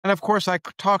And of course, I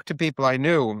talked to people I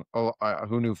knew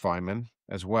who knew Feynman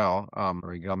as well,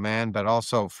 Regal Man, but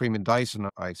also Freeman Dyson.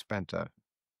 I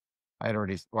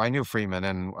knew Freeman,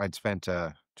 and I'd spent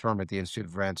a term at the Institute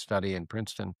of Advanced Study in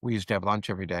Princeton. We used to have lunch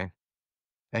every day.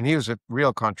 And he was a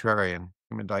real contrarian.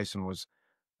 Freeman Dyson was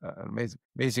an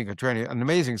amazing contrarian, an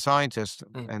amazing scientist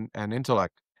and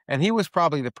intellect. And he was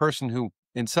probably the person who,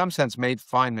 in some sense, made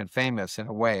Feynman famous in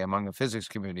a way among the physics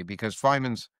community, because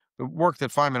the work that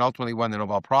Feynman ultimately won the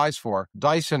Nobel Prize for,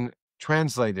 Dyson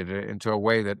translated it into a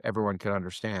way that everyone could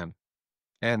understand.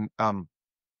 And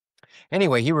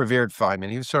anyway, he revered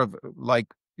Feynman. He was sort of like,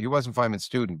 he wasn't Feynman's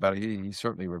student, but he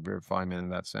certainly revered Feynman in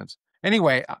that sense.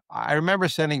 Anyway, I remember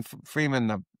sending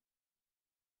Freeman,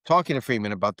 talking to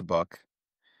Freeman about the book,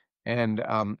 and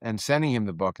sending him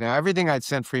the book. Now, everything I'd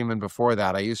sent Freeman before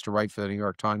that, I used to write for the New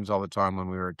York Times all the time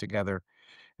when we were together.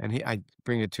 And I'd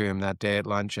bring it to him that day at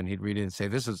lunch, and he'd read it and say,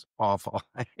 "This is awful.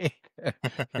 I hate it.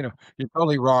 You're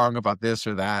totally wrong about this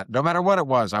or that." No matter what it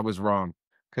was, I was wrong,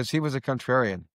 because he was a contrarian.